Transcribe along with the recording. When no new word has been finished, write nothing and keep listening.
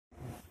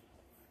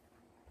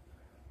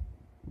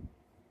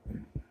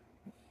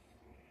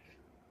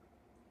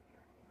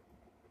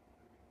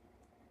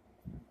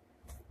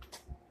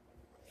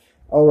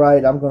All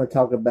right, I'm going to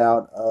talk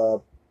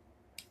about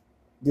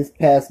this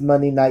past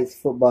Monday night's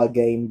football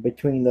game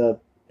between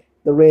the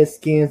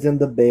Redskins and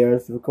the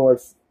Bears. Of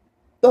course,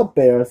 the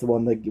Bears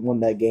won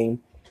that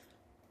game,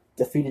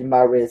 defeated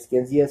my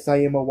Redskins. Yes,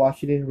 I am a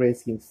Washington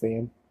Redskins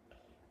fan.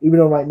 Even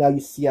though right now you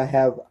see I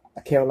have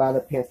a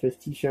Carolina Panthers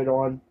T-shirt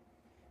on,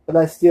 but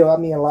I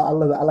mean, I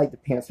like the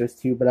Panthers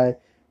too. But the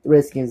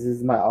Redskins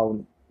is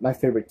my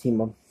favorite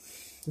team.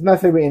 It's my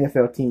favorite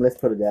NFL team. Let's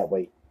put it that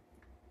way.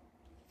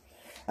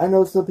 I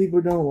know some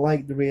people don't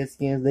like the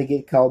Redskins. They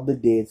get called the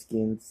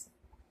Deadskins.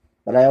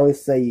 But I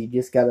always say you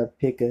just gotta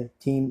pick a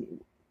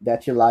team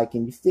that you like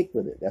and you stick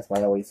with it. That's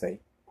what I always say.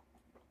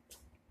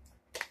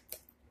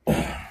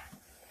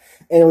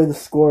 Anyway, the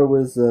score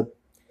was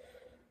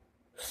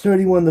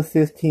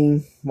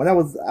 31-15. When I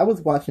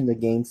was watching the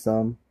game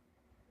some,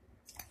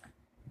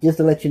 just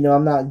to let you know,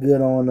 I'm not good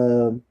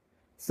on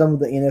some of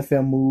the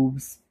NFL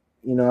moves.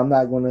 I'm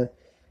not gonna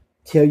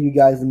tell you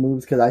guys the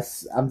moves because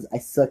I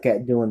suck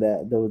at doing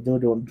that.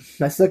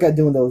 I suck at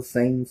doing those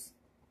things.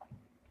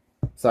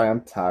 Sorry,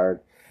 I'm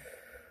tired.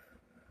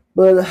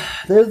 But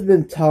there's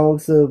been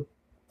talks of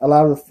a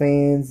lot of the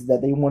fans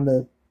that they want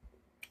to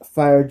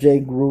fire Jay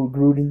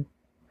Gruden.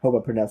 Hope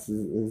I pronounced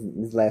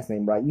his last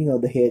name right.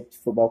 The head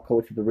football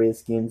coach of the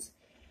Redskins.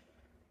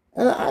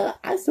 And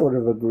I sort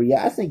of agree.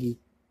 I think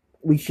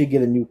we should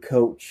get a new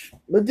coach.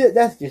 But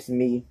that's just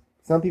me.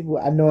 Some people,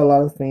 I know a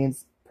lot of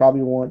fans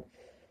probably want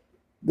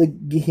to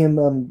get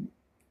him,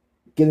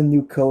 get a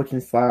new coach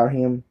and fire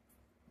him.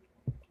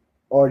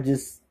 Or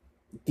just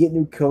get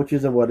new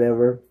coaches or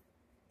whatever.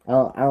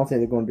 I don't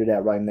think they're going to do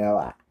that right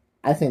now.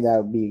 I think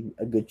that would be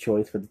a good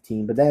choice for the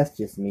team, but that's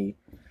just me.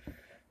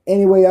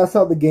 Anyway, I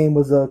thought the game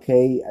was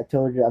okay. I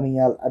told you. I mean,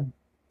 I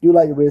do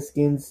like the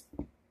Redskins.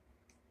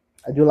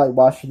 I do like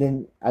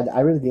Washington. I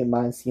really didn't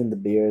mind seeing the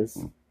Bears.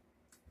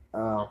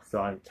 Oh,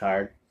 sorry, I'm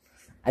tired.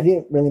 I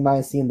didn't really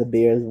mind seeing the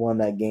Bears won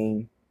that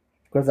game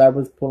because I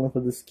was pulling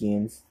for the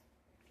Skins.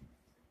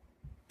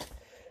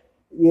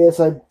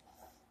 Yes,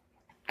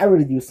 I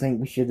really do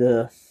think we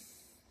should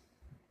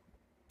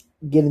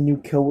get a new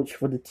coach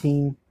for the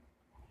team.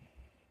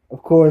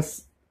 Of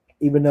course,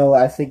 even though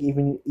I think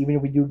even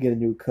if we do get a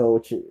new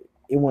coach, it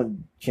won't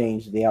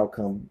change the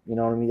outcome. You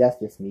know what I mean? That's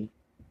just me.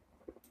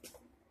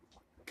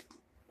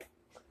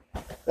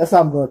 That's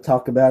all I'm going to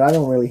talk about. I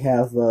don't really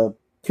have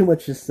too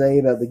much to say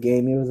about the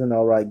game. It was an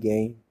alright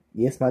game.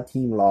 Yes, my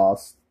team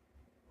lost.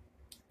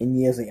 And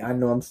yes, I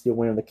know I'm still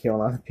wearing the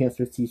Carolina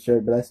Panthers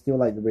t-shirt, but I still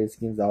like the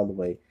Redskins all the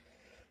way.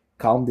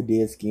 Call them the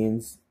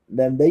Deadskins.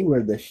 Then they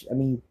were I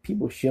mean,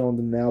 people shit on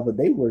them now, but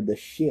they were the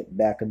shit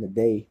back in the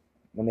day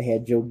when they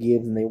had Joe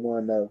Gibbs and they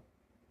won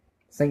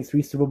Saints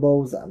 3 Super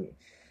Bowls. I mean,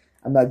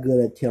 I'm not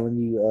good at telling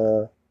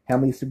you how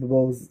many Super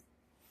Bowls.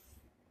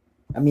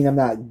 I mean, I'm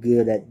not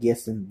good at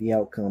guessing the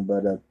outcome,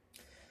 but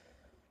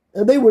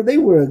they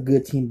were a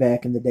good team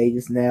back in the day.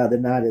 Just now, they're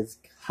not as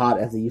hot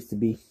as they used to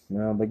be.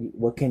 But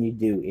what can you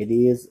do? It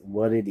is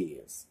what it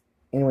is.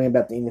 Anyway, I'm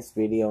about to end this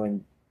video,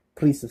 and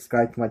please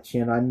subscribe to my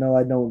channel. I know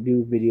I don't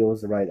do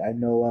videos right. I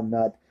know I'm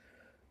not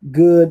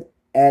good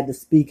at the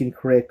speaking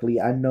correctly.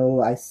 I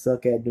know I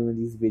suck at doing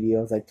these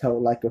videos. I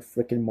talk like a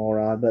freaking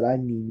moron, but I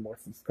need more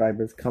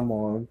subscribers. Come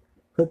on.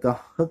 Hook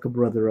a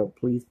brother up,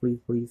 please, please,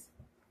 please.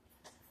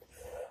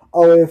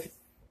 Oh, if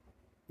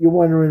you're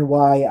wondering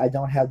why I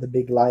don't have the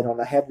big light on,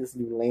 I have this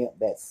new lamp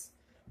that's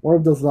one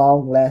of those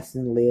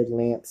long-lasting LED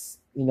lamps.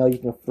 You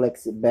can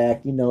flex it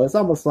back. It's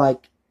almost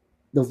like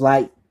those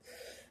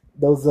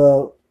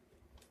those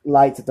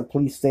lights at the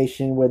police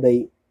station where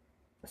they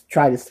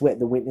try to sweat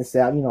the witness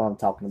out. You know what I'm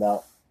talking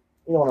about.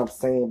 You know what I'm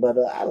saying? But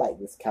I like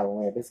this kind of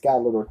lamp. It's got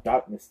a little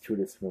darkness to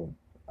this room.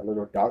 A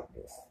little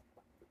darkness.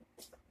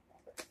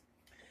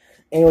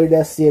 Anyway,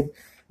 that's it.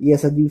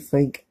 Yes, I do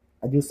think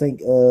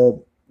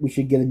we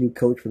should get a new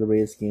coach for the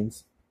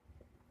Redskins.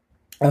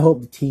 I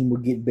hope the team will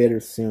get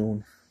better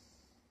soon.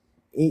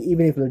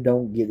 Even if they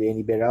don't get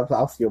any better,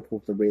 I'll still pull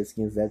for the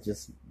Redskins.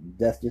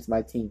 That's just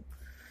my team.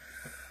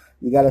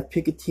 You gotta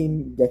pick a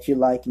team that you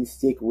like and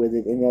stick with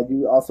it. And I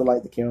do also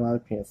like the Carolina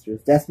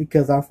Panthers. That's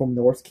because I'm from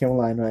North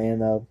Carolina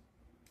and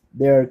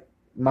they're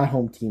my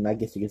home team, I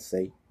guess you could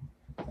say.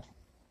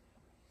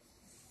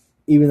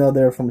 Even though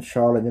they're from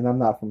Charlotte, and I'm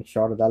not from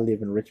Charlotte, I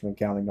live in Richmond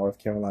County, North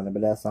Carolina.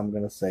 But that's all I'm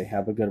gonna say.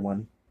 Have a good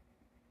one.